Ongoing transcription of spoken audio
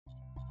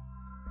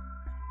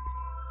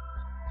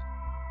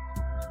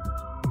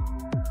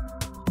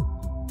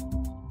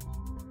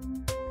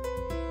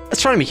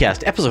Astronomy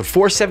Cast, episode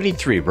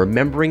 473,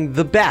 Remembering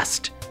the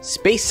Best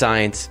Space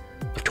Science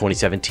of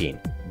 2017.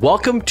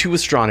 Welcome to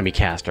Astronomy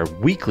Cast, our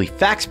weekly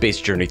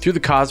facts-based journey through the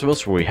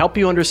cosmos where we help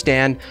you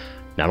understand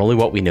not only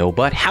what we know,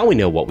 but how we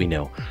know what we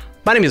know.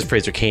 My name is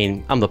Fraser,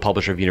 Cain. I'm the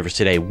publisher of Universe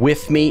Today.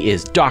 With me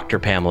is Dr.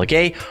 Pamela,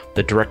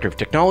 the Director of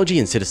Technology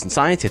and Citizen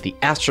Science at the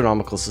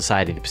Astronomical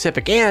Society of the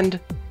Pacific, and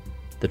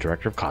the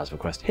Director of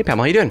CosmoQuest. Hey,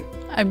 Pamela, how you doing?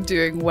 I'm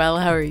doing well.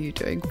 How are you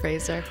doing,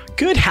 Fraser?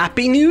 Good.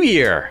 Happy New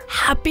Year.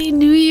 Happy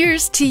New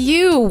Year's to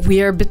you.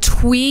 We are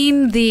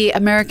between the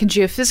American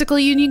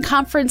Geophysical Union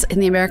Conference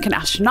and the American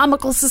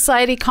Astronomical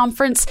Society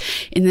Conference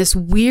in this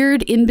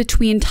weird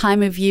in-between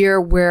time of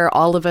year where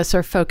all of us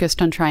are focused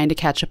on trying to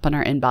catch up on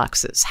our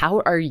inboxes.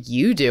 How are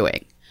you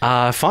doing?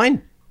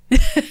 Fine.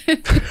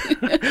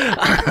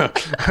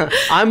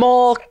 I'm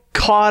all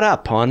caught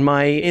up on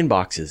my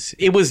inboxes.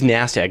 It was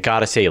nasty. I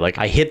gotta say,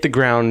 I hit the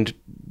ground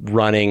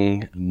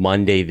running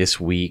Tuesday this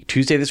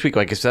week.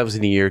 I guess that was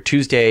in the year,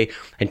 Tuesday,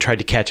 and tried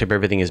to catch up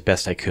everything as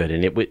best I could.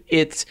 And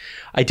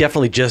I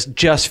definitely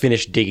just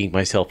finished digging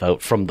myself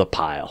out from the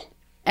pile.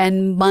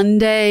 And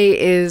Monday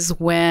is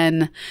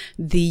when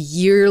the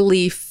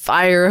yearly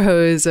fire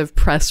hose of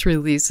press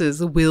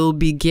releases will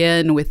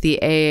begin with the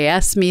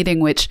AAS meeting,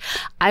 which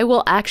I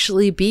will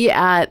actually be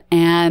at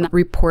and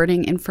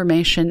reporting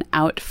information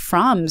out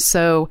from.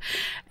 So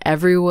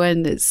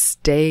everyone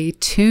stay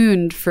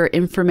tuned for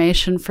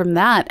information from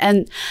that.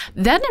 And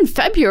then in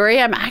February,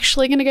 I'm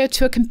actually going to go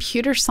to a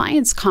computer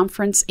science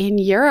conference in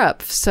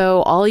Europe.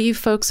 So all you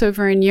folks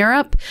over in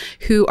Europe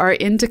who are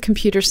into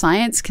computer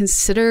science,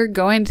 consider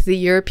going to the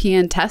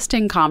European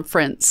Testing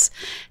Conference.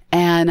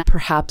 And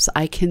perhaps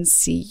I can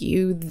see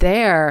you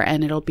there,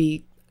 and it'll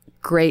be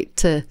great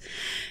to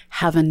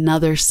have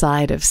another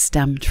side of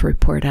STEM to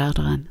report out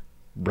on.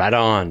 Right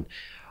on.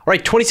 All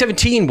right,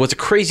 2017 was a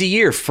crazy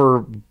year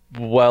for,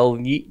 well,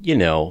 you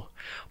know.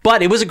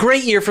 But it was a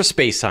great year for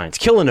space science,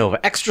 kilonova,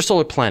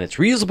 extrasolar planets,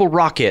 reusable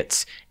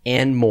rockets,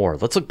 and more.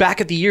 Let's look back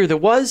at the year that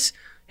was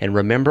and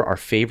remember our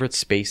favorite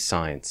space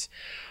science.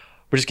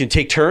 We're just going to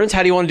take turns.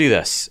 How do you want to do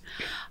this?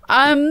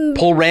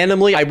 Pull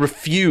randomly. I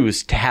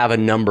refuse to have a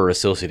number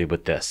associated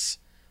with this.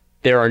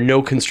 There are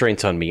no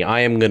constraints on me. I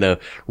am going to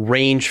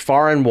range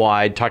far and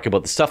wide, talking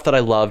about the stuff that I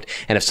loved.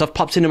 And if stuff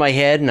pops into my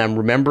head and I'm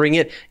remembering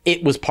it,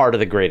 it was part of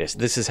the greatest.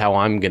 This is how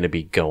I'm going to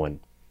be going.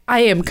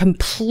 I am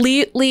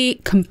completely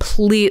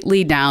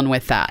down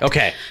with that.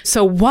 Okay.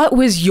 So what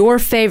was your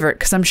favorite?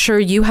 Because I'm sure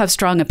you have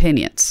strong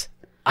opinions.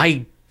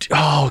 Do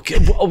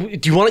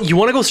you want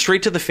to go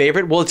straight to the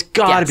favorite? Well, it's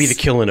got to be the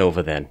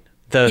kilonova then.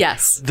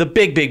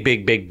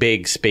 The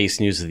big space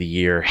news of the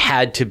year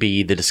had to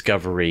be the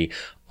discovery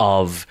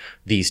of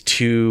these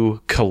two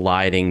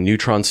colliding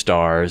neutron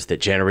stars that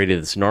generated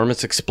this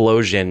enormous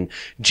explosion,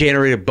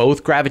 generated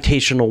both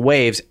gravitational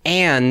waves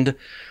and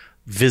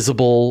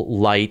visible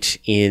light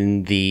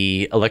in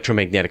the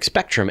electromagnetic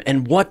spectrum.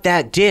 And what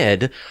that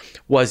did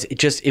was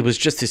it was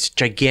just this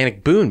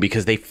gigantic boon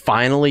because they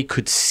finally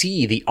could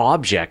see the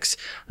objects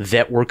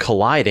that were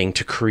colliding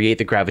to create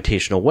the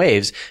gravitational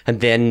waves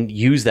and then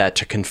use that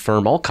to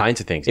confirm all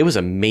kinds of things. It was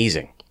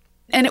amazing.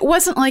 And it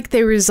wasn't like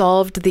they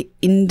resolved the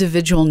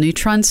individual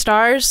neutron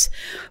stars,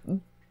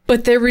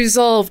 but they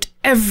resolved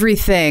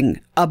everything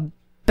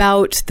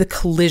about the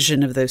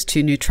collision of those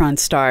two neutron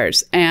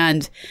stars.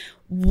 And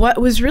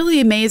what was really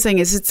amazing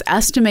is it's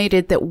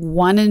estimated that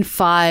 1 in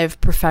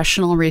 5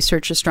 professional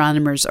research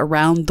astronomers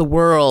around the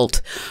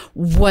world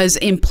was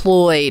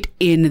employed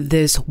in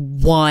this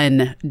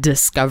one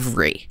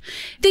discovery.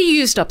 They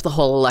used up the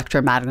whole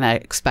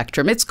electromagnetic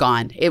spectrum. It's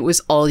gone. It was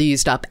all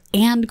used up,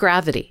 and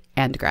gravity.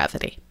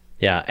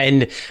 Yeah,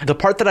 and the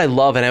part that I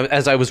love, and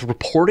as I was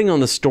reporting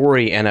on the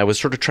story and I was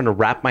sort of trying to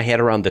wrap my head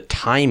around the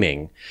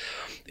timing,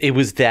 it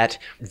was that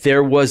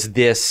there was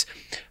this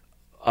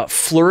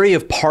flurry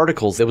of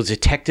particles that was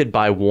detected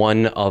by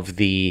one of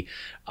the,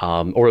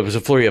 or it was a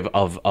flurry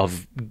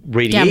of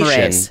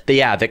radiation,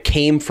 that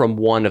came from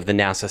one of the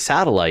NASA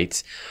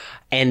satellites.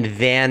 And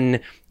then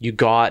you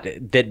got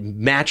that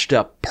matched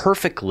up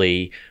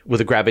perfectly with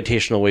the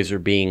gravitational waves that are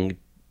being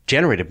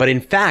generated. But in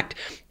fact,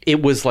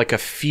 it was like a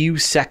few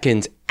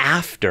seconds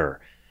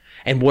after.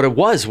 And what it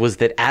was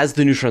that as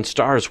the neutron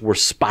stars were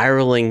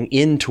spiraling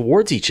in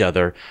towards each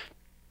other,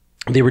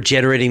 they were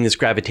generating these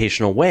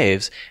gravitational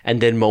waves, and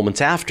then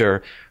moments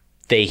after,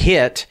 they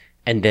hit,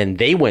 and then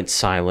they went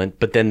silent,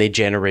 but then they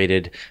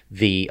generated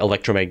the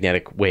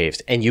electromagnetic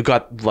waves. And you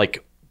got,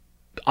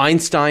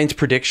 Einstein's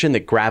prediction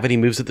that gravity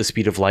moves at the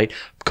speed of light,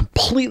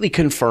 completely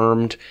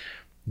confirmed,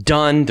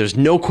 done. There's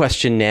no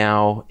question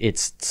now.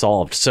 It's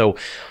solved. So,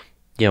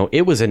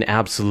 it was an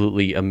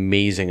absolutely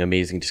amazing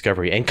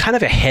discovery, and kind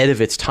of ahead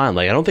of its time.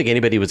 I don't think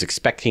anybody was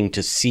expecting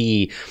to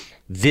see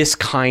this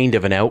kind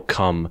of an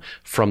outcome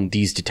from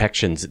these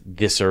detections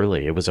this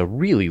early. It was a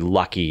really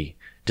lucky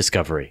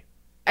discovery.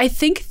 I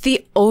think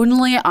the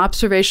only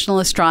observational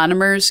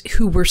astronomers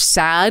who were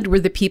sad were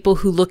the people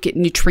who look at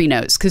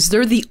neutrinos, because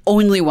they're the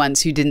only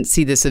ones who didn't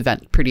see this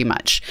event pretty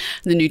much.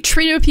 The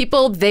neutrino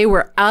people, they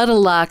were out of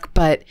luck,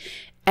 but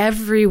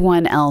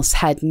everyone else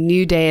had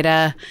new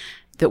data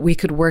that we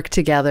could work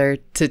together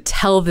to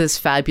tell this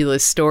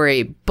fabulous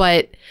story.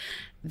 But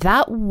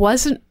that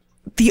wasn't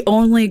the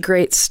only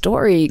great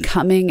story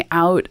coming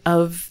out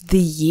of the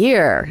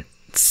year.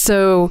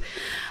 So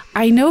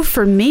I know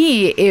for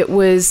me, it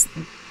was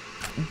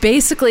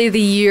basically the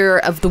year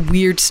of the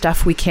weird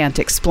stuff we can't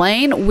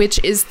explain,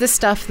 which is the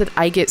stuff that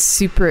I get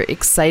super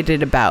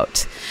excited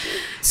about.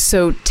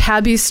 So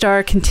Taboo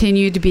Star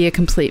continued to be a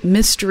complete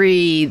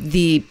mystery.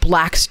 The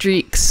black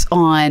streaks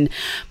on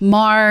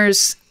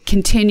Mars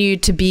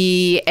continued to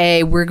be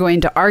we're going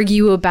to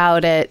argue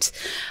about it.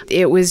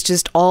 It was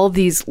just all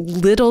these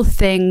little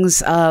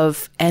things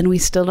and we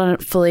still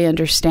don't fully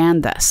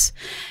understand this.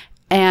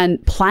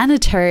 And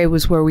Planetary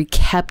was where we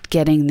kept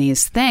getting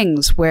these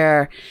things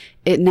where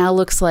it now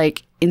looks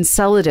like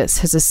Enceladus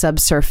has a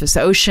subsurface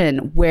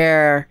ocean,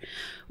 where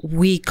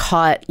we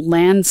caught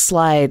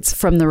landslides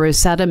from the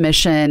Rosetta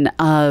mission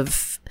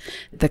of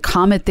the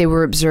comet they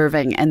were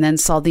observing and then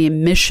saw the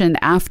emission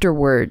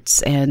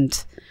afterwards.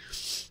 And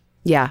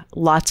yeah,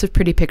 lots of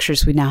pretty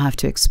pictures we now have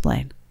to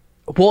explain.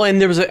 Well,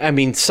 and there was,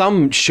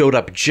 some showed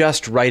up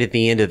just right at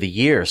the end of the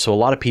year. So a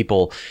lot of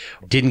people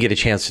didn't get a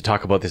chance to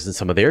talk about this in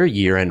some of their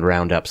year-end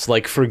roundups.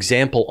 Like, for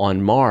example,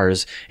 on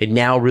Mars, it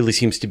now really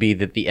seems to be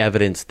that the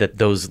evidence that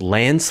those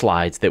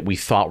landslides that we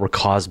thought were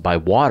caused by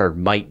water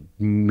might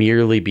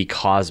merely be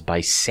caused by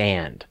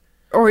sand.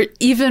 Or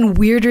even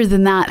weirder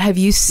than that, have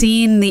you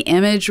seen the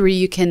image where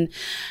you can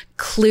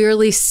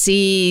clearly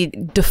see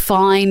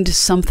defined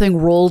something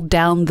rolled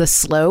down the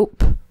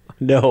slope?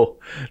 No.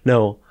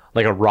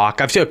 Like a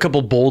rock. I've seen a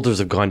couple boulders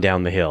have gone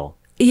down the hill.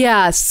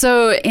 Yeah.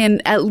 So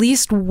in at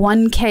least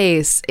one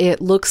case, it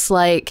looks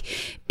like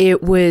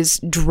it was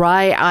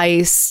dry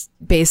ice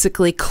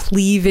basically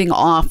cleaving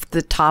off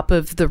the top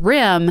of the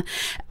rim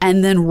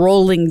and then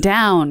rolling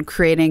down,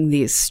 creating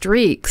these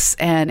streaks.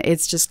 And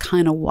it's just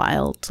kind of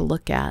wild to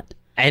look at.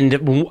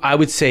 And I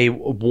would say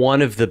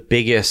one of the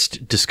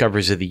biggest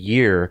discoveries of the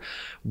year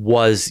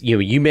was,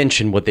 you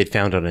mentioned what they'd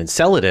found on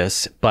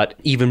Enceladus, but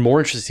even more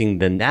interesting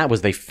than that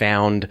was they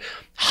found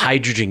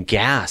hydrogen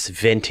gas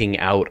venting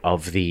out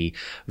of the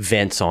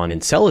vents on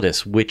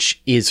Enceladus,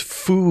 which is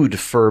food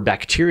for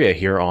bacteria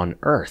here on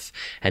Earth.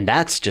 And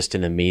that's just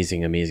an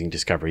amazing, amazing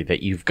discovery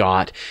that you've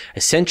got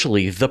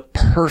essentially the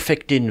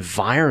perfect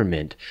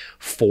environment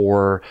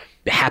for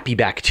happy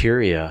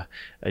bacteria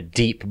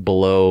deep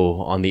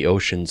below on the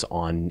oceans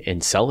on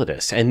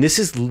Enceladus. And this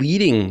is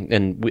leading,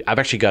 and I've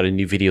actually got a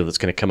new video that's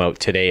going to come out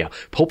today.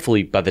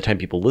 Hopefully by the time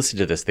people listen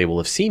to this, they will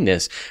have seen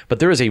this, but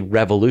there is a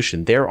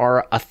revolution. There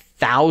are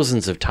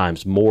thousands of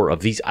times more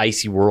of these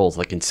icy worlds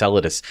like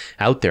Enceladus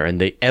out there.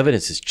 And the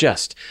evidence is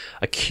just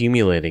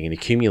accumulating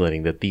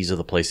that these are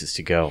the places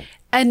to go.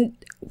 And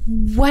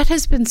what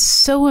has been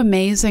so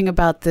amazing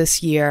about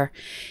this year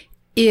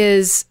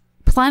is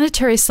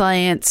planetary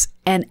science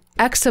and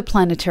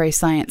exoplanetary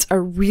science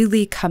are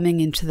really coming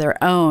into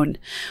their own,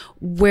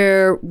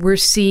 where we're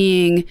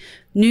seeing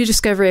new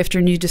discovery after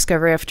new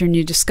discovery after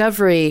new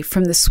discovery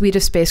from the suite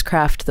of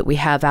spacecraft that we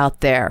have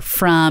out there,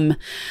 from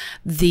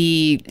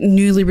the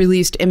newly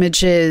released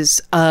images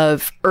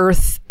of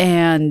Earth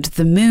and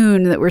the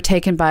moon that were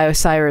taken by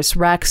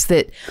OSIRIS-REx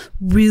that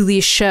really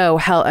show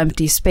how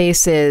empty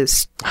space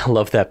is. I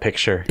love that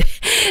picture.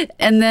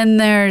 And then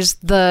there's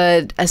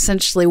the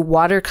essentially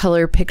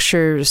watercolor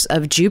pictures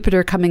of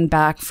Jupiter coming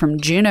back from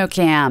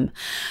JunoCam.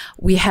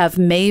 We have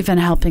MAVEN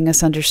helping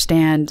us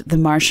understand the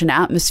Martian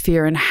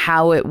atmosphere and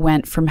how it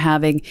went from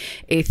having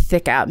a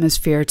thick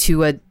atmosphere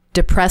to a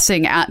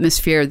depressing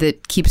atmosphere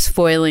that keeps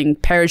foiling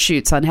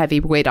parachutes on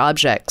heavyweight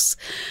objects.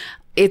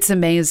 It's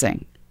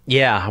amazing.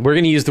 Yeah, we're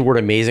going to use the word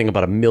amazing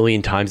about 1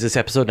 million times this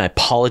episode, and I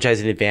apologize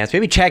in advance.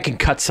 Maybe Chad can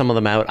cut some of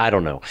them out. I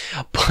don't know.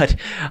 But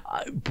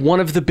one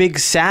of the big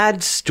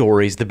sad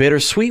stories, the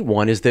bittersweet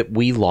one, is that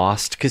we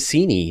lost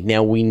Cassini.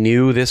 Now, we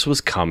knew this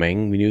was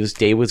coming. We knew this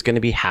day was going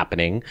to be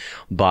happening.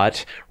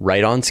 But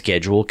right on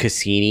schedule,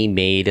 Cassini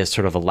made a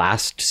sort of a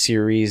last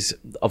series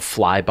of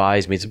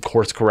flybys, made some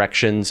course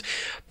corrections,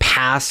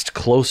 passed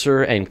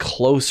closer and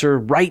closer,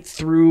 right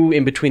through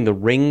in between the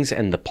rings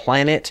and the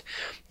planet,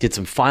 did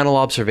some final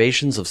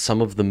observations of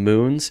some of the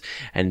moons,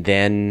 and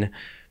then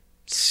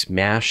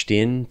smashed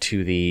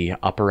into the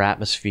upper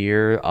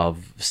atmosphere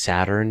of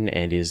Saturn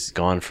and is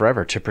gone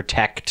forever to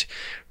protect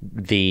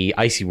the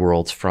icy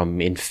worlds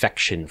from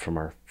infection from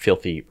our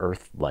filthy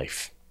Earth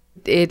life.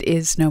 It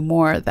is no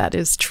more. That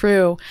is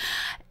true.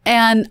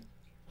 And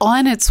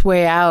on its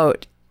way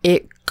out,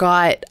 it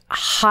got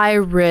high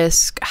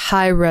risk,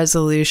 high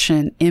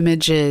resolution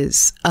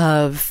images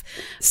of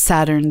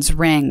Saturn's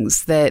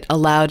rings that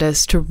allowed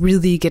us to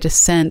really get a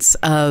sense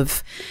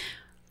of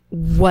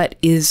what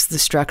is the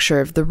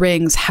structure of the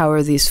rings, how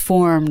are these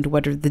formed,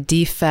 what are the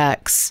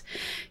defects.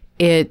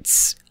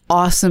 It's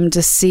awesome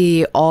to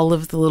see all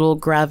of the little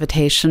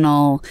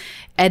gravitational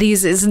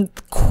eddies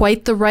isn't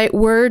quite the right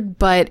word,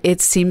 but it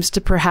seems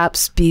to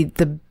perhaps be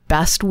the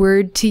best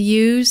word to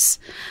use.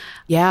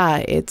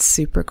 Yeah, it's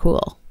super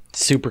cool.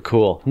 Super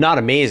cool. Not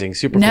amazing.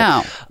 Super cool.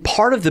 No.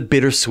 Part of the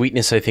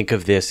bittersweetness, I think,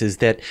 of this is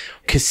that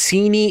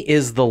Cassini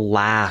is the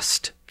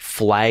last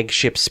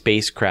flagship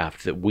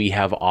spacecraft that we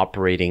have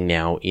operating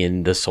now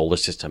in the solar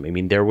system. I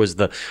mean, there was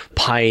the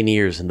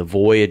Pioneers and the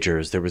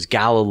Voyagers, there was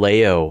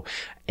Galileo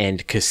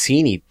and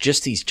Cassini,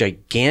 just these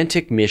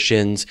gigantic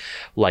missions,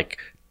 like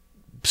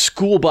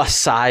school bus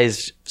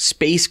sized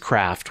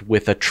spacecraft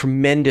with a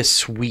tremendous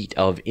suite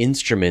of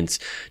instruments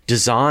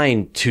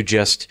designed to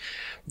just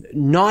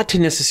not to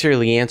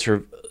necessarily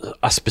answer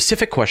a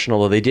specific question,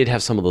 although they did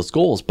have some of those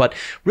goals, but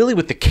really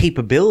with the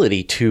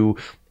capability to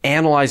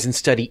analyze and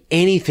study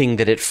anything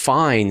that it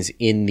finds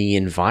in the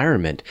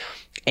environment.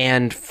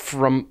 And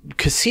from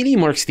Cassini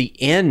marks the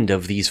end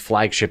of these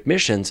flagship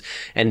missions,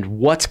 and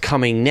what's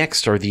coming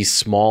next are these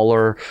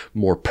smaller,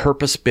 more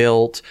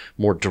purpose-built,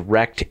 more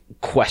direct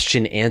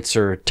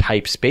question-answer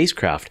type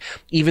spacecraft.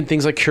 Even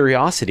things like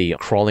Curiosity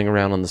crawling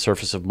around on the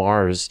surface of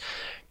Mars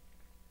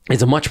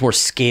is a much more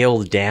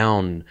scaled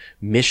down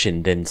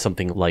mission than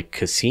something like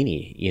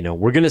Cassini. You know,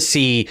 we're going to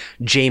see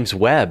James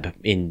Webb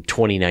in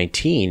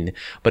 2019,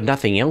 but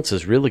nothing else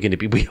is really going to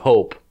be, we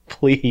hope,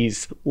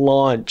 please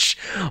launch.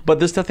 But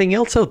there's nothing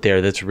else out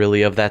there that's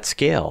really of that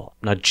scale.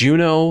 Not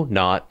Juno,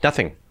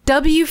 nothing.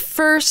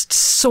 WFIRST,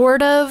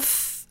 sort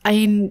of. I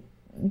mean,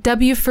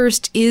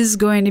 WFIRST is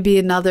going to be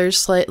another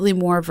slightly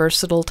more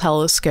versatile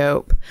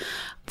telescope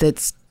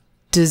that's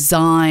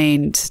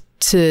designed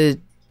to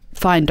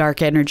find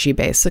dark energy,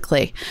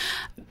 basically.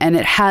 And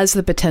it has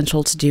the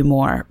potential to do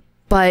more.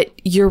 But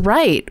you're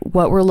right.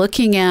 What we're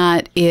looking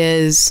at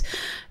is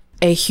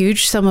a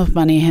huge sum of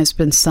money has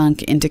been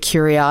sunk into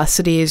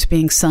Curiosity, is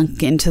being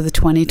sunk into the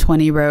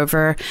 2020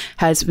 rover,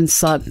 has been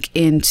sunk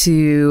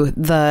into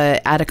the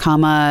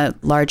Atacama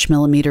Large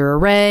Millimeter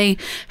Array,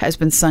 has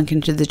been sunk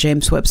into the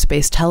James Webb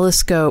Space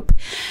Telescope.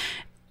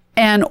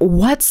 And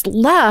what's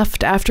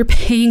left after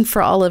paying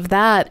for all of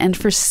that and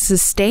for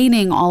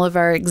sustaining all of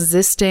our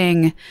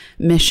existing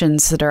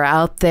missions that are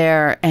out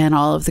there and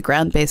all of the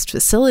ground-based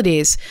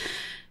facilities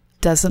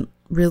doesn't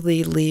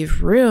really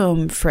leave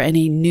room for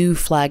any new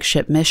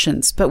flagship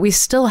missions. But we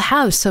still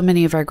have so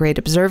many of our great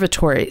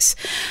observatories.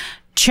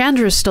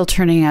 Chandra is still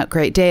turning out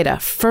great data.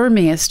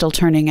 Fermi is still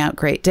turning out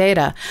great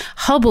data.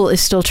 Hubble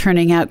is still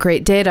turning out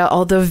great data,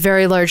 although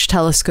Very Large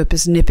Telescope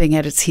is nipping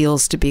at its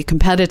heels to be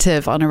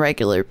competitive on a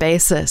regular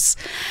basis.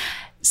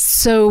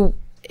 So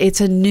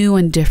it's a new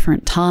and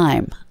different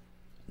time.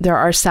 There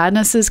are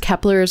sadnesses.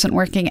 Kepler isn't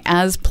working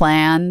as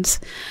planned,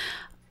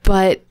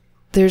 but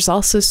there's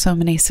also so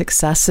many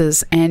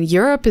successes, and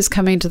Europe is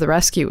coming to the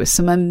rescue with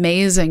some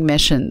amazing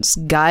missions.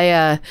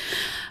 Gaia,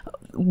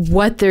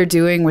 what they're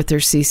doing with their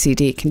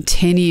CCD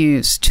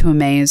continues to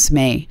amaze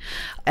me.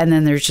 And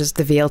then there's just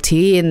the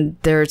VLT, and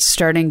they're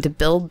starting to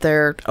build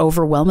their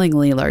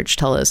overwhelmingly large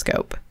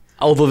telescope.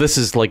 Although this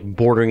is like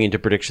bordering into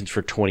predictions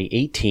for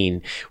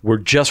 2018, we're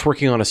just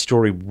working on a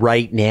story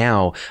right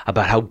now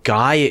about how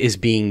Gaia is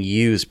being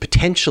used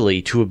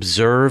potentially to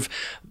observe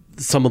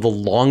some of the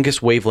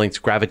longest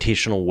wavelengths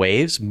gravitational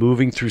waves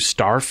moving through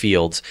star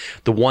fields,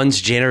 the ones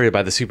generated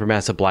by the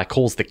supermassive black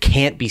holes that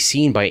can't be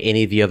seen by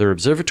any of the other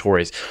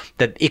observatories,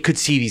 that it could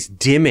see these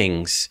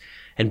dimmings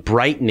and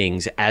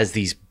brightenings as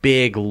these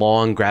big,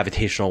 long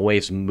gravitational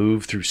waves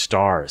move through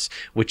stars,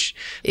 which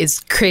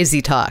is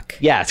crazy talk.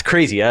 Yeah, it's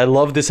crazy. I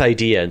love this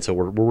idea. And so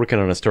we're working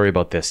on a story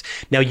about this.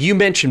 Now, you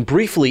mentioned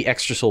briefly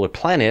extrasolar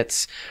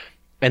planets.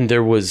 And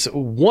there was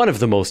one of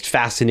the most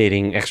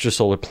fascinating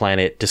extrasolar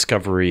planet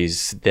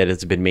discoveries that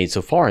has been made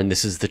so far, and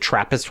this is the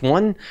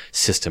TRAPPIST-1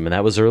 system, and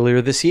that was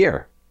earlier this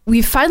year.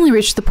 We've finally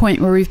reached the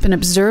point where we've been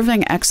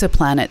observing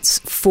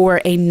exoplanets for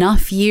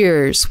enough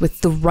years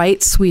with the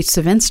right suites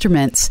of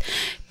instruments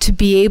to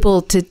be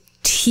able to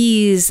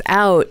tease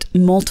out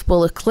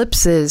multiple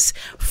eclipses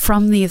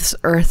from these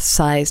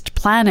Earth-sized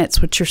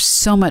planets, which are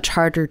so much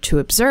harder to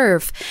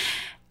observe.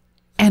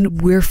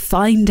 And we're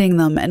finding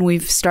them, and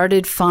we've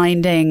started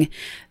finding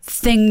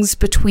things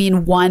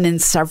between one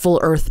and several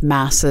Earth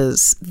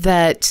masses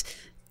that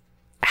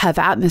have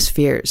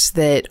atmospheres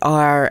that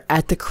are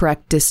at the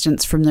correct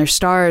distance from their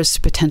stars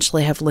to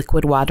potentially have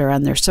liquid water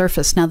on their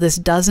surface. Now, this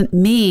doesn't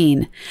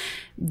mean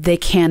they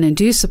can and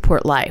do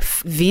support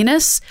life.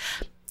 Venus,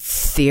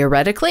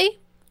 theoretically,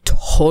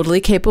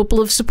 totally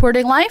capable of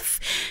supporting life.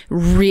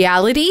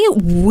 Reality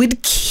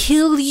would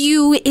kill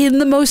you in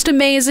the most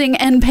amazing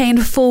and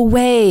painful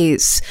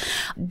ways.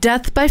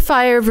 Death by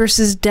fire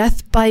versus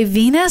death by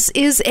Venus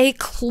is a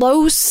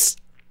close...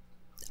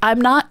 I'm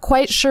not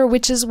quite sure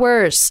which is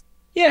worse.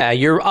 Yeah,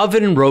 you're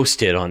oven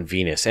roasted on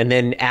Venus and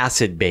then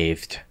acid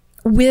bathed.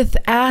 With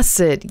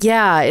acid,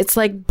 yeah. It's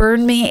like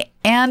burn me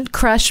and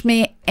crush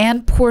me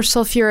and pour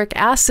sulfuric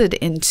acid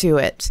into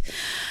it.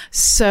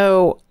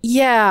 So,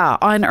 yeah,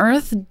 on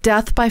Earth,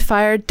 death by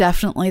fire,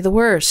 definitely the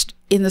worst.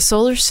 In the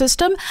solar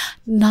system,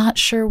 not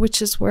sure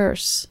which is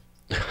worse.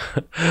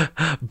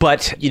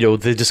 But, you know,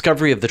 the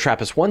discovery of the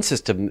TRAPPIST-1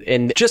 system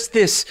and just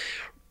this,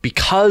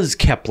 because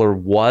Kepler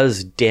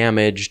was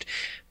damaged,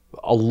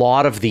 a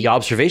lot of the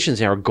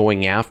observations now are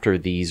going after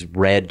these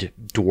red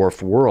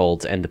dwarf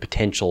worlds and the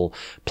potential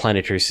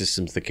planetary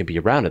systems that can be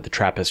around it. The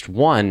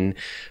TRAPPIST-1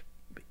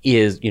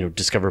 is, you know,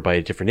 discovered by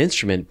a different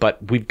instrument,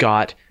 but we've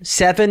got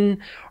 7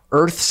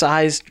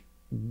 Earth-sized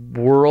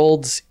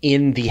worlds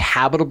in the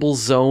habitable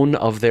zone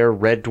of their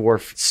red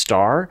dwarf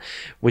star,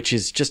 which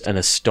is just an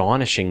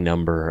astonishing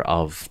number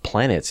of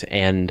planets.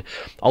 And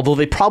although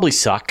they probably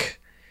suck,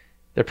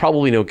 they're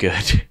probably no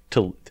good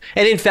to.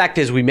 And in fact,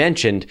 as we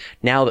mentioned,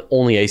 now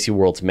only icy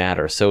worlds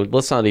matter. So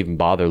let's not even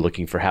bother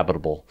looking for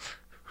habitable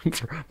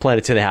for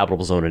planets in the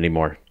habitable zone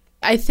anymore.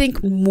 I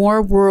think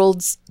more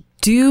worlds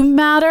do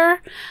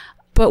matter.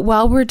 But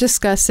while we're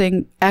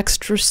discussing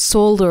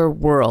extrasolar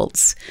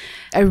worlds,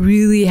 I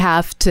really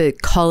have to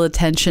call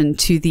attention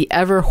to the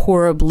ever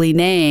horribly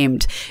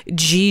named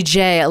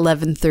GJ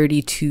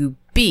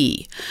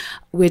 1132b,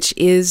 which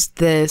is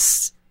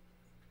this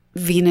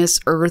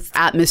Venus-Earth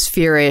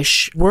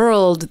atmosphere-ish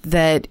world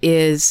that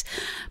is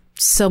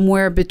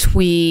somewhere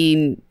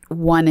between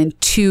 1 and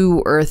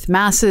 2 Earth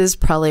masses,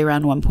 probably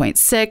around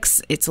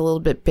 1.6. It's a little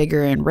bit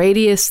bigger in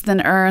radius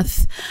than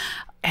Earth.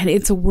 And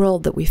it's a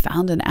world that we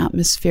found an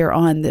atmosphere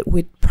on that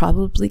would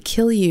probably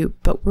kill you,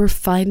 but we're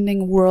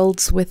finding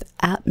worlds with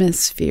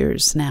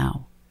atmospheres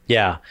now.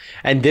 Yeah.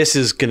 And this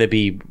is going to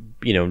be,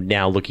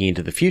 now looking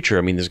into the future,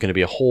 I mean, there's going to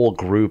be a whole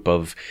group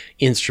of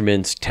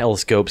instruments,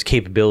 telescopes,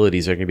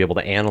 capabilities that are going to be able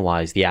to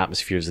analyze the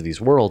atmospheres of these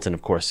worlds. And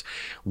of course,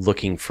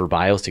 looking for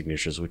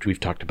biosignatures, which we've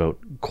talked about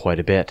quite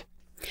a bit.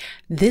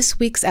 This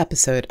week's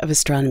episode of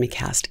Astronomy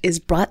Cast is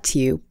brought to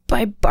you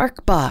by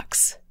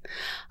BarkBox.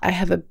 I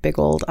have a big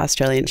old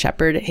Australian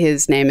Shepherd.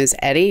 His name is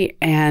Eddie,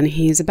 and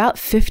he's about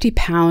 50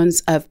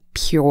 pounds of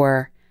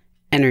pure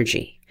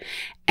energy.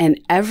 And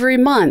every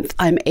month,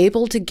 I'm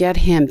able to get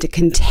him to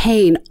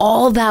contain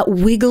all that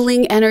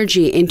wiggling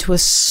energy into a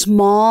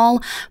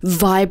small,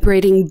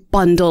 vibrating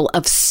bundle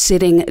of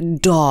sitting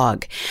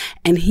dog.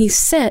 And he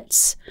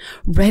sits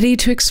ready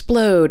to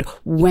explode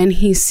when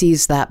he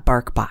sees that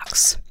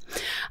BarkBox.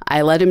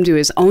 I let him do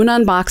his own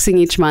unboxing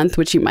each month,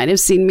 which you might have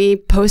seen me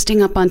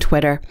posting up on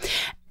Twitter.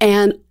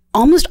 And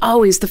almost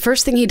always the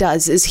first thing he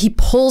does is he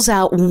pulls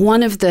out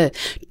one of the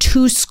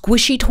 2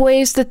 squishy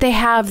toys that they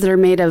have that are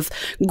made of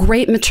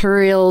great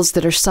materials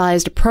that are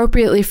sized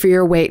appropriately for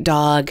your weight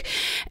dog.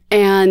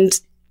 And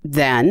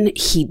then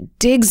he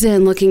digs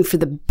in looking for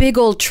the big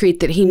old treat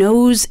that he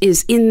knows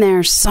is in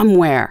there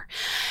somewhere.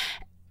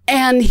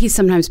 And he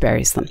sometimes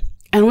buries them.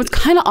 And what's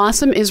kind of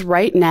awesome is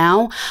right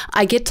now,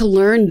 I get to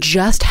learn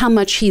just how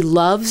much he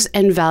loves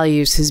and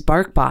values his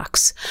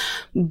BarkBox,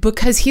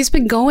 because he's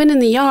been going in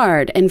the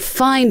yard and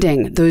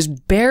finding those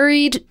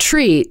buried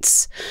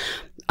treats,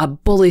 a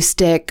bully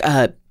stick,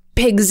 a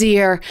pig's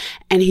ear,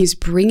 and he's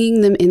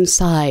bringing them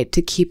inside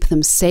to keep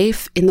them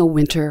safe in the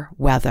winter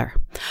weather.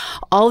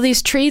 All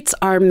these treats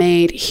are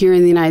made here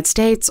in the United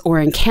States or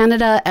in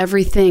Canada.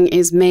 Everything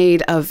is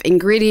made of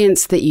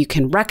ingredients that you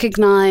can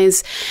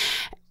recognize.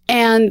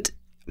 And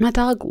my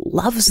dog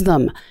loves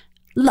them,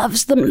 and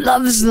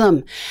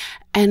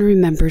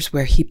remembers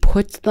where he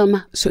puts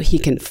them so he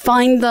can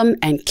find them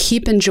and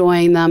keep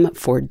enjoying them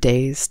for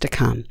days to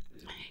come.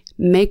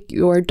 Make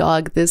your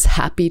dog this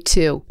happy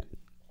too.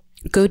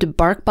 Go to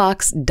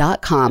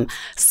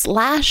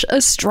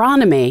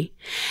barkbox.com/astronomy.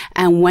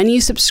 And when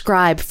you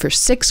subscribe for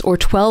 6 or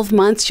 12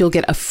 months, you'll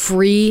get a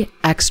free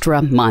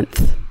extra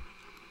month.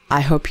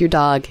 I hope your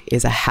dog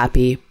is a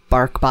happy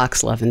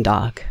BarkBox loving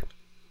dog.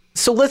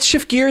 So let's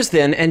shift gears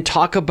then and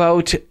talk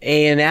about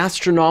an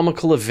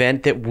astronomical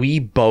event that we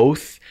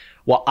both,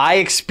 I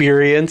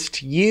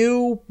experienced,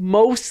 you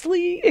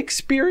mostly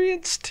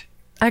experienced.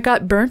 I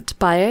got burnt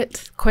by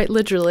it, quite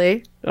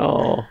literally.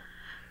 Oh.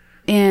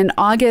 In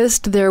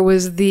August, there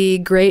was the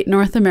Great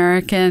North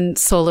American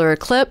Solar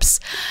Eclipse.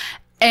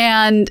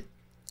 And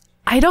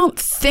I don't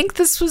think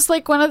this was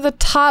like one of the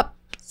top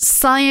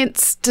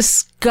science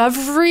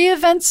discovery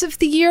events of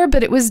the year,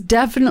 but it was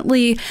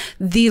definitely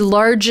the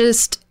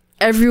largest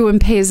everyone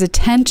pays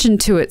attention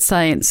to it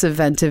science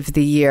event of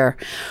the year,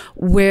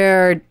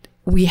 where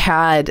we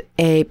had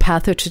a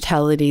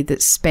pathototality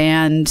that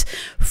spanned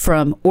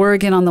from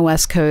Oregon on the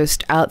West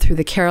Coast out through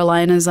the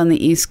Carolinas on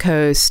the East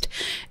Coast.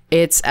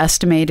 It's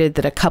estimated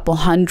that a couple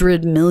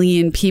 100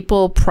 million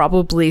people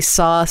probably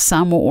saw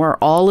some or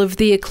all of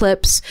the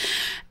eclipse,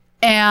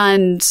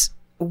 and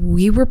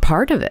we were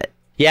part of it.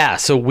 Yeah,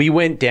 so we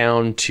went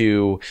down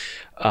to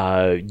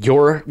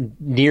your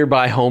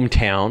nearby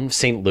hometown,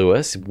 St.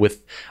 Louis,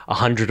 with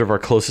 100 of our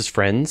closest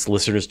friends,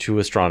 listeners to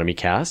Astronomy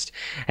Cast.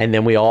 And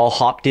then we all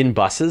hopped in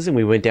buses and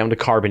we went down to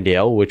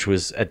Carbondale, which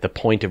was at the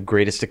point of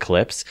greatest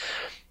eclipse.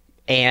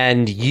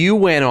 And you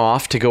went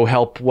off to go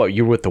help,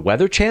 you were with the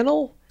Weather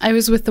Channel? I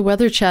was with the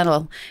Weather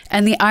Channel.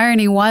 And the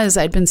irony was,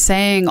 I'd been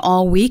saying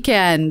all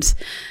weekend,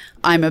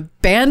 I'm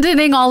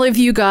abandoning all of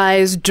you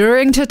guys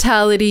during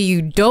totality.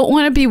 You don't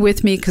want to be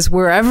with me because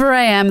wherever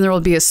I am, there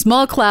will be a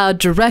small cloud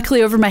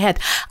directly over my head.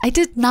 I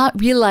did not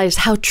realize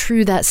how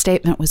true that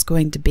statement was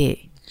going to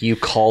be. You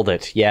called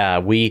it.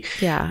 Yeah.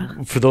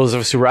 For those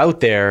of us who were out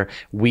there,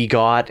 we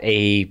got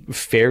a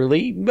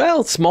fairly,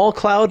 small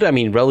cloud. I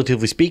mean,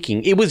 relatively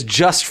speaking, it was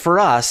just for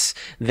us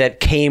that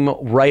came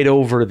right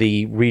over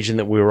the region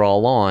that we were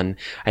all on.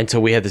 And so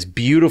we had this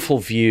beautiful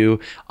view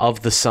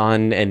of the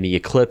sun and the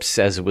eclipse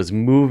as it was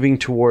moving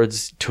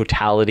towards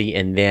totality.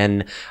 And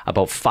then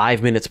about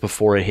 5 minutes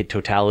before it hit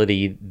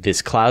totality,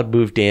 this cloud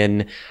moved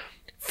in.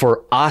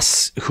 For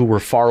us who were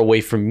far away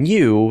from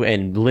you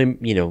and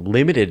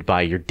limited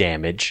by your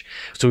damage,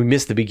 so we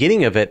missed the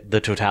beginning of it,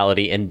 the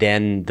totality, and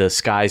then the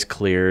skies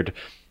cleared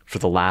for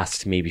the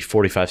last maybe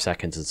 45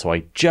 seconds. And so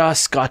I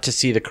just got to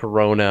see the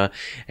corona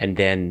and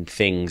then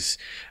things.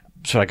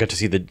 So I got to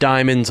see the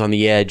diamonds on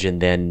the edge, and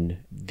then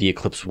the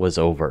eclipse was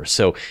over.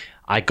 So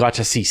I got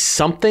to see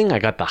something. I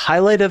got the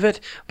highlight of it,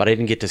 but I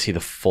didn't get to see the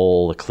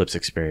full eclipse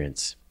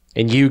experience.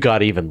 And you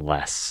got even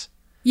less.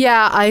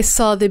 Yeah, I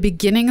saw the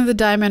beginning of the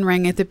diamond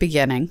ring at the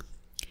beginning.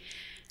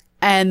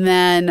 And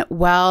then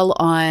while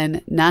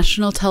on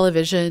national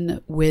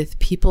television with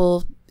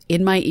people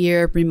in my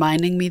ear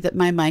reminding me that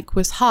my mic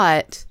was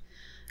hot,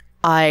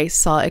 I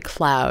saw a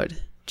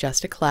cloud,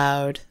 just a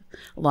cloud,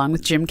 along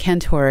with Jim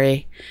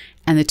Cantori.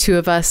 And the two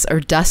of us are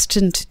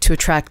destined to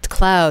attract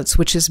clouds,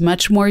 which is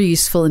much more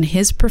useful in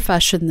his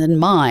profession than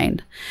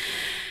mine.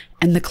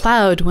 And the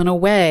cloud went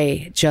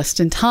away just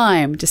in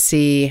time to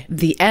see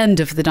the end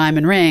of the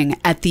diamond ring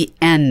at the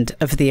end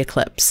of the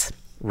eclipse.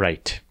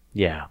 Right.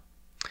 Yeah.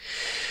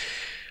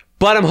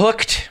 But I'm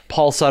hooked.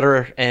 Paul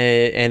Sutter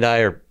and I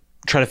are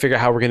trying to figure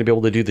out how we're going to be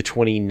able to do the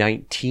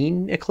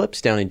 2019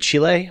 eclipse down in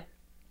Chile.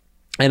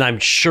 And I'm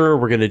sure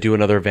we're going to do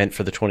another event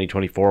for the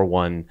 2024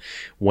 one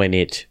when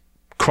it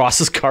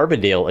crosses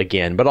Carbondale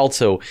again, but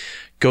also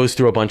goes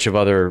through a bunch of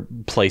other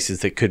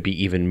places that could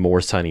be even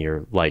more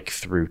sunnier, like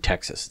through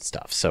Texas and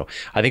stuff. So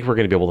I think we're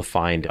going to be able to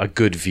find a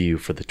good view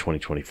for the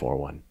 2024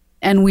 one.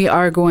 And we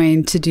are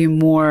going to do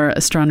more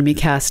Astronomy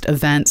Cast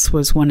events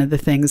was one of the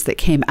things that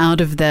came out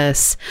of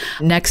this.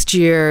 Next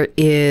year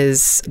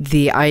is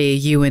the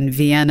IAU in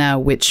Vienna,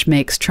 which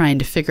makes trying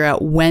to figure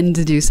out when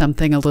to do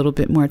something a little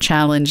bit more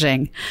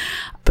challenging.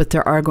 But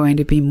there are going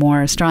to be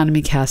more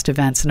Astronomy Cast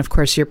events. And of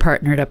course, you're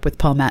partnered up with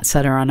Paul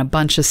Sutter on a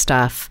bunch of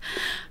stuff.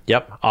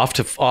 Yep.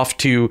 Off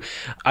to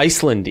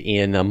Iceland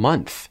in a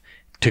month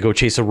to go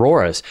chase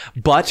auroras.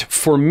 But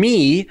for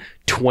me,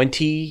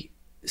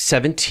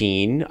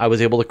 2017, I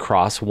was able to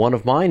cross one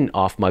of mine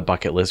off my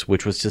bucket list,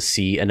 which was to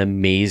see an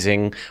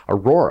amazing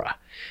aurora.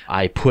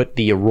 I put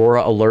the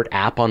Aurora Alert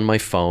app on my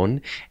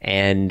phone,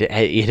 and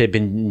it had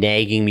been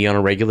nagging me on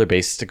a regular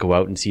basis to go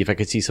out and see if I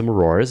could see some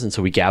auroras. And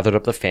so we gathered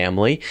up the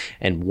family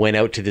and went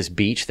out to this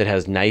beach that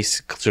has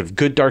nice, sort of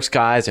good dark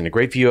skies and a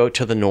great view out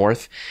to the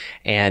north.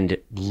 And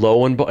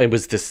lo and behold, it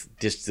was this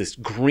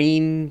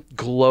green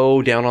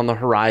glow down on the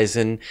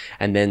horizon.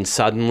 And then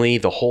suddenly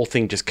the whole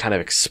thing just kind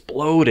of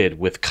exploded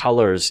with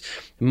colors.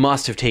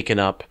 Must have taken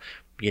up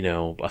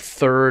a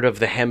third of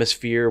the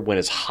hemisphere, went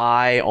as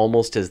high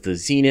almost as the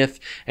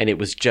zenith, and it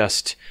was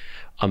just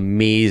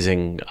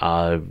amazing,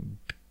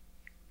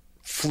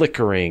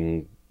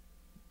 flickering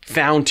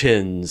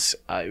fountains.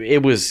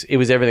 It was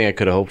everything I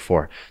could have hoped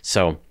for.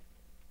 So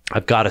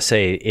I've got to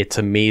say, it's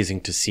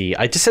amazing to see.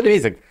 I just said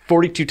amazing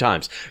 42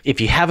 times. If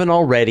you haven't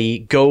already,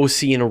 go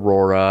see an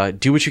aurora.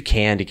 Do what you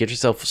can to get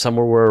yourself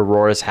somewhere where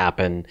auroras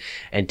happen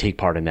and take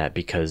part in that,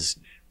 because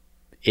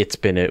it's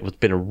been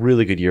a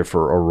really good year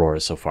for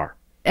auroras so far.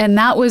 And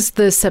that was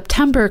the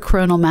September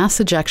coronal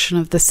mass ejection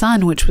of the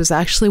sun, which was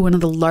actually one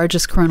of the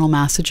largest coronal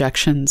mass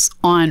ejections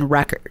on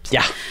record.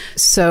 Yeah.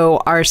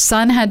 So our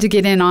sun had to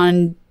get in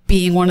on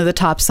being one of the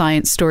top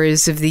science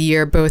stories of the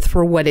year, both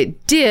for what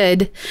it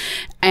did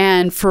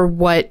and for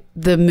what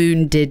the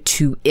moon did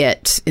to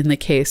it in the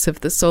case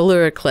of the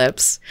solar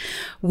eclipse.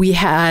 We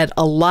had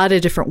a lot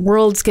of different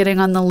worlds getting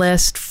on the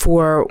list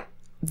for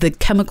the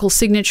chemical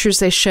signatures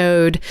they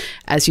showed.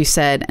 As you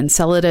said,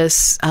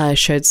 Enceladus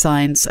showed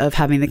signs of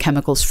having the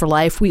chemicals for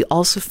life. We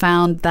also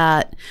found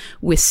that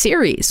with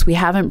Ceres, we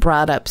haven't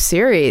brought up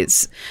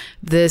Ceres,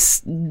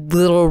 this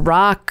little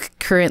rock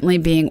currently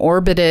being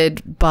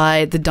orbited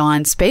by the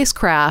Dawn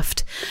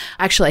spacecraft.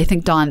 Actually, I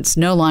think Dawn's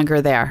no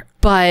longer there,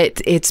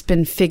 but it's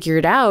been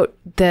figured out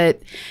that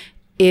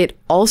it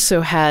also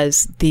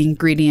has the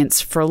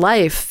ingredients for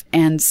life.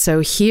 And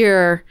so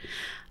here,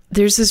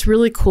 there's this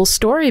really cool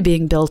story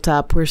being built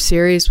up where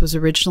Ceres was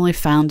originally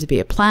found to be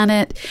a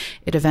planet.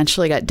 It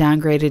eventually got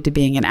downgraded to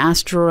being an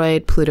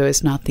asteroid. Pluto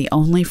is not the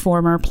only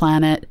former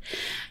planet.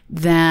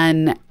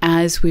 Then,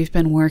 as we've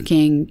been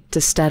working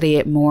to study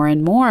it more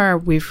and more,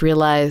 we've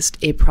realized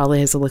it probably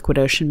has a liquid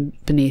ocean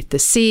beneath the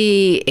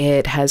sea.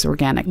 It has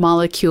organic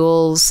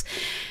molecules.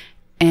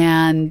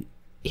 And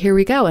here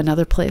we go,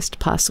 another place to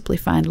possibly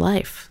find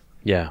life.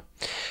 Yeah.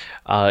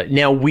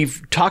 Now,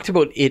 we've talked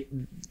about it,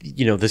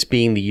 this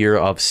being the year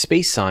of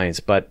space science,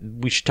 but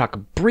we should talk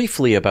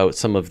briefly about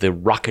some of the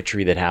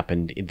rocketry that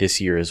happened this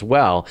year as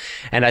well.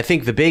 And I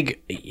think the big,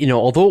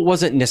 although it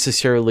wasn't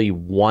necessarily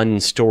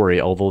one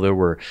story, although there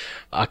were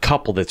a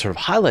couple that sort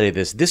of highlighted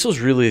this was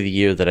really the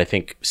year that I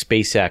think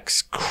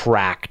SpaceX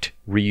cracked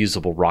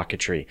reusable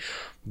rocketry.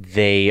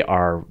 They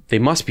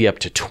must be up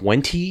to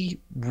 20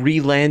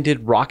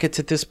 re-landed rockets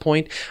at this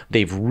point.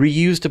 They've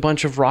reused a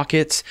bunch of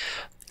rockets.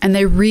 And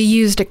they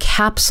reused a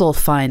capsule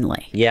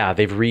finally. Yeah,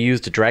 they've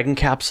reused a Dragon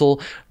capsule.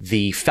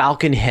 The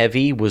Falcon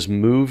Heavy was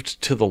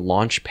moved to the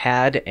launch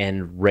pad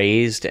and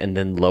raised and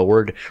then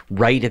lowered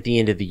right at the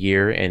end of the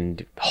year,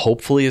 and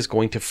hopefully is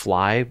going to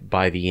fly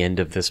by the end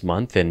of this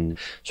month and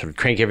sort of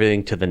crank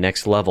everything to the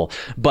next level.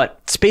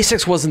 But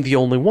SpaceX wasn't the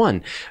only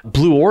one.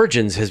 Blue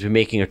Origins has been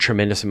making a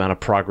tremendous amount of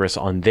progress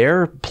on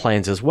their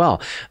plans as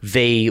well.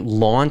 They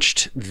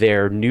launched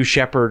their New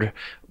Shepard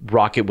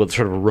rocket with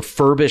sort of a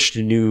refurbished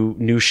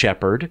New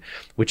Shepard,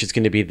 which is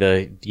going to be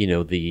the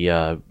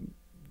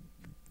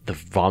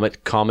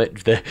vomit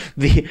comet, the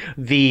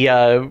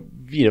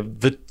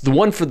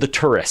one for the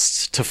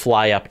tourists to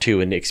fly up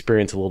to and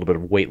experience a little bit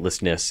of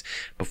weightlessness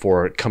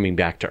before coming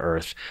back to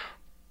Earth.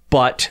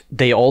 But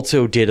they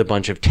also did a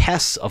bunch of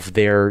tests of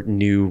their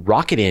new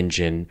rocket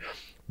engine,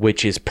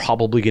 which is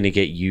probably going to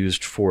get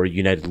used for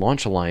United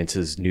Launch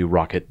Alliance's new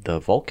rocket, the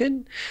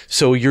Vulcan.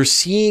 So you're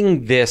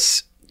seeing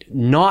this,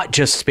 not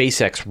just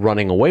SpaceX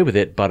running away with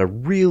it, but a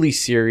really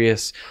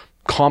serious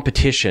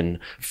competition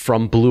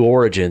from Blue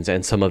Origins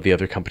and some of the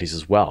other companies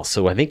as well.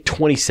 So I think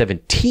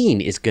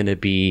 2017 is going to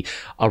be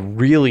a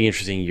really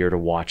interesting year to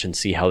watch and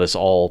see how this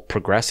all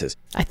progresses.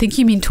 I think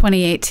you mean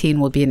 2018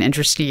 will be an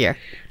interesting year.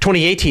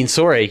 2018,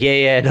 sorry.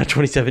 Yeah, not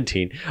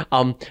 2017.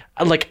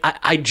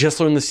 I just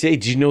learned this today.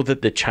 Did you know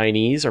that the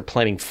Chinese are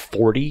planning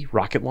 40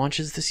 rocket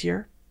launches this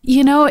year?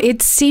 You know,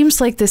 it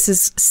seems like this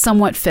is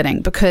somewhat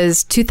fitting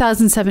because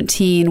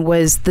 2017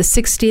 was the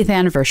 60th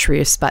anniversary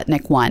of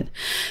Sputnik 1.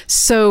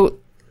 So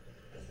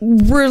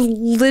we're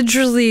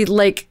literally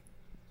like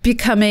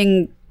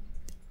becoming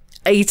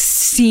a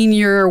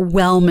senior,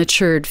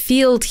 well-matured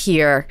field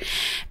here.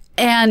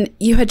 And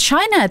you had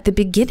China at the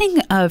beginning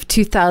of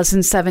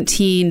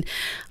 2017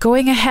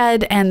 going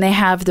ahead, and they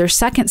have their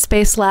second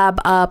space lab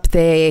up.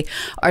 They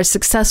are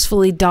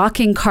successfully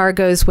docking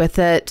cargoes with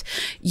it.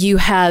 You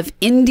have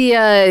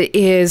India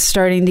is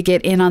starting to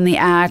get in on the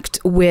act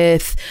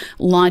with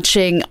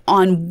launching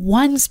on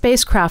one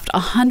spacecraft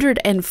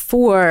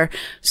 104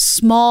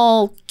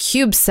 small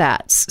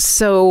CubeSats.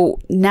 So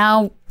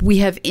now we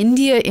have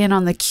India in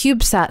on the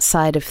CubeSat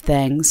side of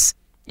things.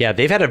 Yeah,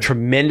 they've had a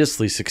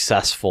tremendously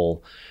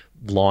successful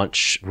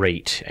launch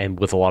rate and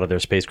with a lot of their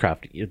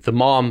spacecraft. The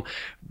Mom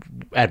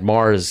at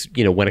Mars,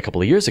 went a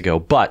couple of years ago,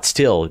 but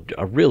still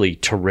a really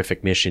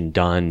terrific mission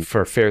done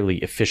for a fairly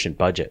efficient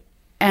budget.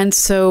 And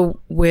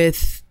so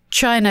with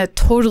China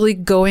totally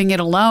going it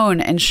alone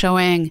and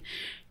showing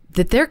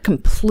that they're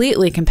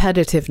completely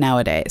competitive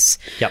nowadays.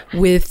 Yep.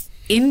 With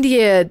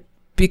India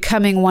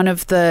becoming one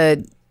of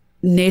the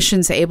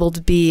nations able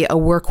to be a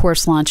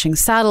workhorse launching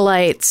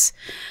satellites,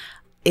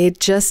 it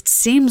just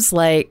seems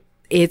like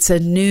it's a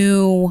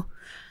new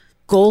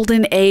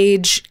golden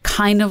age,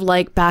 kind of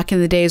like back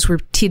in the days where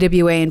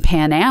TWA and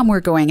Pan Am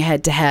were going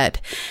head to head.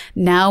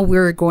 Now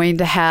we're going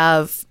to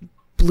have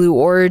Blue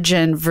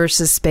Origin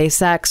versus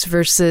SpaceX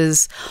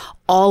versus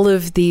all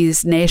of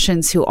these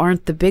nations who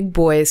aren't the big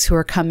boys who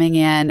are coming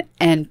in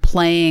and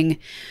playing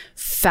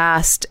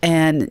fast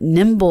and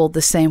nimble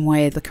the same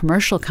way the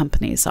commercial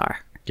companies are.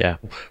 Yeah.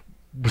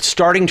 We're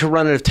starting to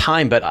run out of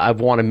time, but I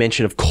want to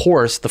mention, of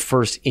course, the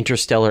first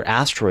interstellar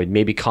asteroid,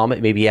 maybe comet,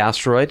 maybe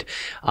asteroid,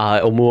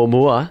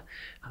 Oumuamua.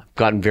 I've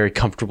gotten very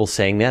comfortable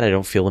saying that. I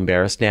don't feel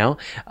embarrassed now.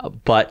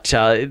 But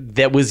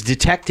that was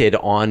detected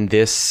on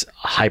this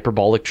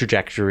hyperbolic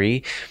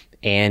trajectory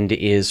and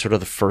is sort of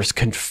the first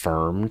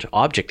confirmed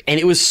object. And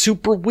it was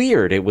super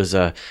weird. It was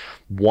a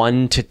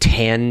 1 to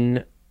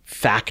 10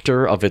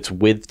 factor of its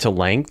width to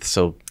length.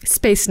 So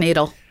Space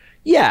Needle.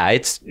 Yeah,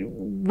 it's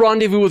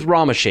rendezvous with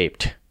Rama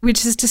shaped.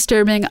 Which is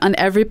disturbing on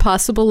every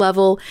possible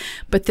level,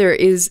 but there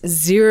is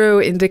zero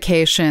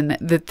indication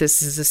that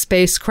this is a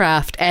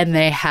spacecraft, and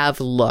they have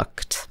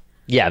looked.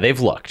 Yeah, they've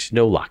looked.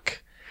 No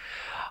luck.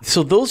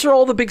 So those are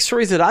all the big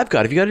stories that I've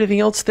got. Have you got anything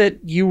else that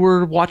you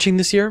were watching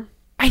this year?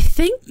 I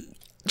think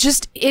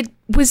just it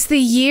was the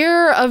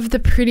year of the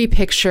pretty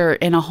picture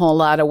in a whole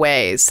lot of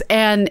ways.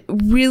 And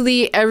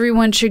really,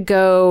 everyone should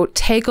go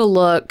take a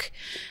look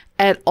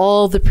at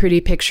all the pretty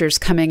pictures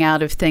coming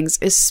out of things,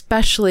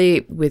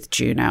 especially with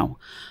Juno.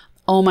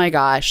 Oh my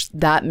gosh,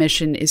 that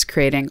mission is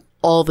creating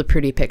all the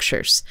pretty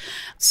pictures.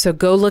 So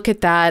go look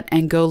at that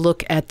and go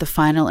look at the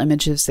final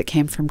images that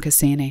came from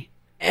Cassini.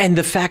 And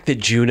the fact that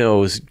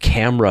Juno's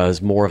camera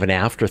is more of an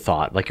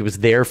afterthought, like it was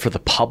there for the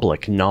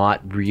public,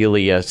 not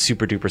really a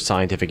super duper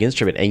scientific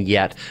instrument. And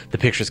yet the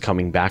pictures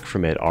coming back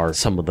from it are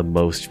some of the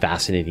most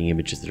fascinating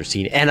images that are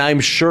seen. And I'm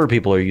sure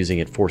people are using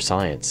it for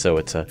science. So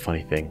it's a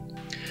funny thing.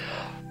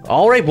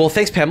 All right. Well,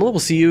 thanks, Pamela. We'll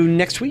see you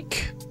next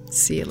week.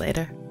 See you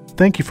later.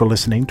 Thank you for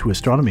listening to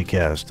Astronomy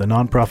Cast, a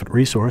nonprofit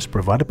resource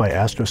provided by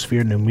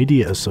Astrosphere New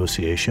Media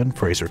Association,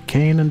 Fraser,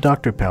 Cain, and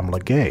Dr.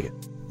 Pamela Gay.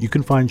 You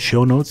can find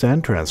show notes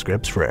and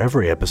transcripts for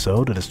every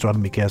episode at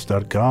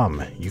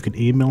astronomycast.com. You can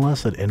email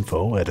us at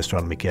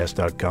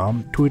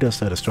info@astronomycast.com, tweet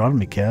us at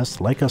astronomycast,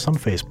 like us on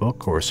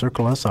Facebook, or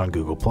circle us on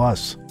Google+.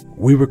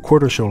 We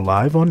record our show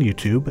live on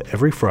YouTube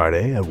every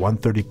Friday at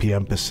 1:30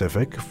 p.m.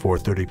 Pacific,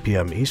 4:30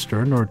 p.m.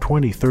 Eastern, or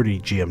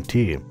 20:30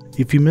 GMT.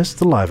 If you missed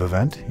the live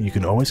event, you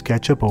can always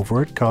catch up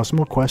over at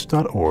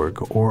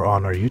cosmoquest.org or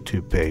on our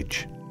YouTube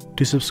page.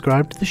 To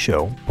subscribe to the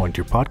show, point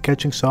your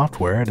podcatching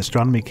software at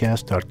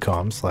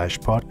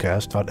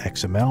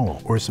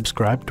astronomycast.com/podcast.xml or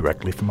subscribe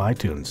directly from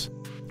iTunes.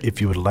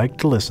 If you would like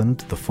to listen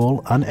to the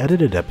full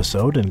unedited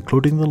episode,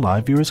 including the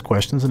live viewers'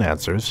 questions and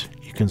answers,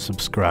 you can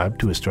subscribe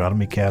to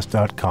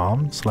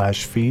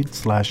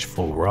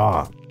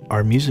astronomycast.com/feed/full-raw.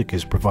 Our music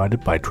is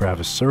provided by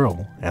Travis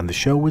Searle, and the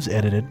show was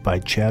edited by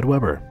Chad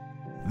Weber.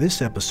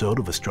 This episode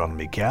of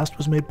Astronomy Cast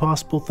was made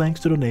possible thanks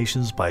to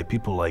donations by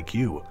people like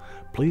you.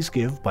 Please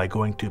give by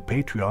going to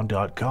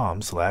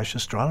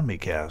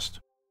patreon.com/astronomycast.